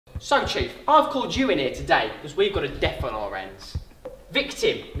So, Chief, I've called you in here today because we've got a death on our hands.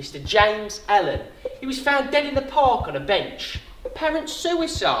 Victim, Mr. James Allen. He was found dead in the park on a bench. Apparent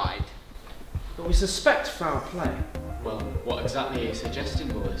suicide. But we suspect foul play. Well, what exactly are you suggesting,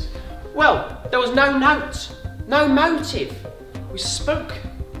 boys? Well, there was no note, no motive. We spoke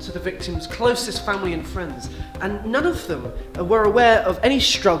to the victim's closest family and friends, and none of them were aware of any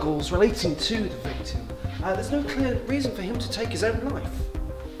struggles relating to the victim. There's no clear reason for him to take his own life.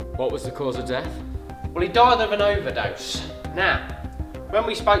 What was the cause of death? Well, he died of an overdose. Now, when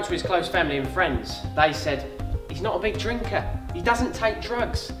we spoke to his close family and friends, they said he's not a big drinker. He doesn't take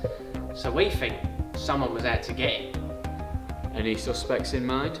drugs. So we think someone was out to get him. Any suspects in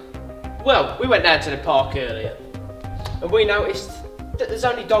mind? Well, we went down to the park earlier and we noticed that there's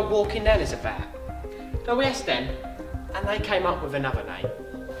only dog walking down as about. So we asked them and they came up with another name.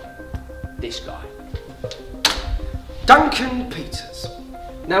 This guy. Duncan Peters.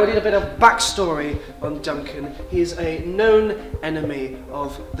 Now we need a bit of backstory on Duncan. He is a known enemy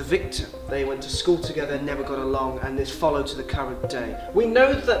of the victim. They went to school together, never got along, and this followed to the current day. We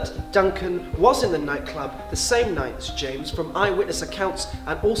know that Duncan was in the nightclub the same night as James from eyewitness accounts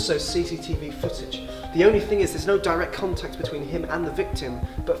and also CCTV footage. The only thing is there's no direct contact between him and the victim,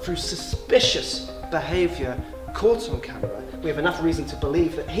 but through suspicious behaviour caught on camera, we have enough reason to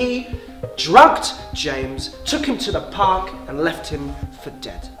believe that he drugged James, took him to the park and left him for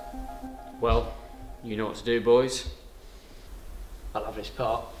dead. Well, you know what to do, boys. I love this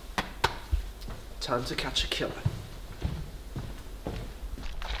part. Time to catch a killer.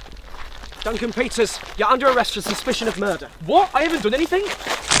 Duncan Peters, you're under arrest for suspicion of murder. What? I haven't done anything.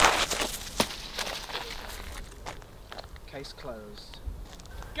 Case closed.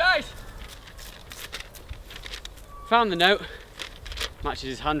 Guys! Found the note. Matches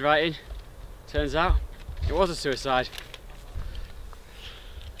his handwriting. Turns out it was a suicide.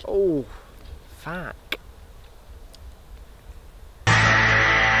 Oh, fat.